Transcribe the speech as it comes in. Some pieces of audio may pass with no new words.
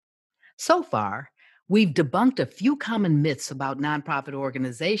So far, we've debunked a few common myths about nonprofit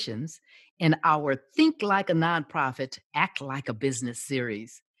organizations in our Think Like a Nonprofit, Act Like a Business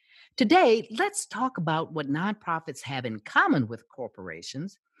series. Today, let's talk about what nonprofits have in common with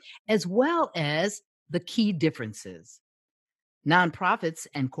corporations, as well as the key differences. Nonprofits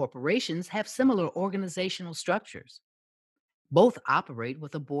and corporations have similar organizational structures. Both operate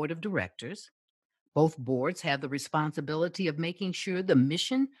with a board of directors. Both boards have the responsibility of making sure the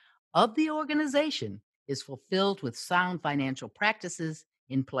mission of the organization is fulfilled with sound financial practices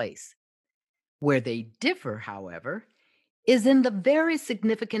in place. Where they differ, however, is in the very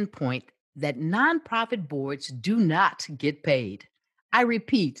significant point that nonprofit boards do not get paid. I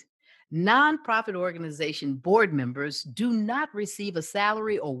repeat, nonprofit organization board members do not receive a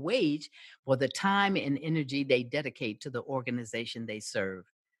salary or wage for the time and energy they dedicate to the organization they serve.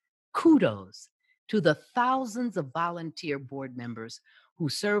 Kudos to the thousands of volunteer board members who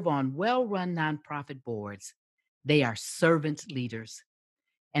serve on well run nonprofit boards. They are servant leaders.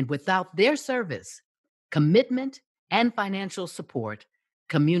 And without their service, commitment, and financial support,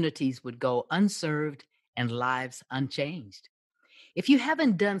 communities would go unserved and lives unchanged. If you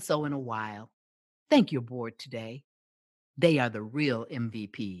haven't done so in a while, thank your board today. They are the real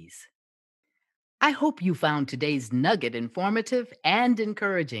MVPs. I hope you found today's nugget informative and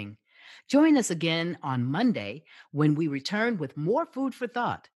encouraging. Join us again on Monday when we return with more food for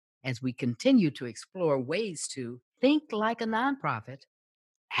thought as we continue to explore ways to think like a nonprofit,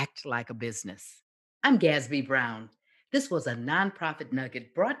 act like a business. I'm Gasby Brown. This was a nonprofit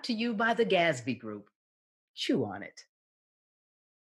nugget brought to you by the Gasby Group. Chew on it.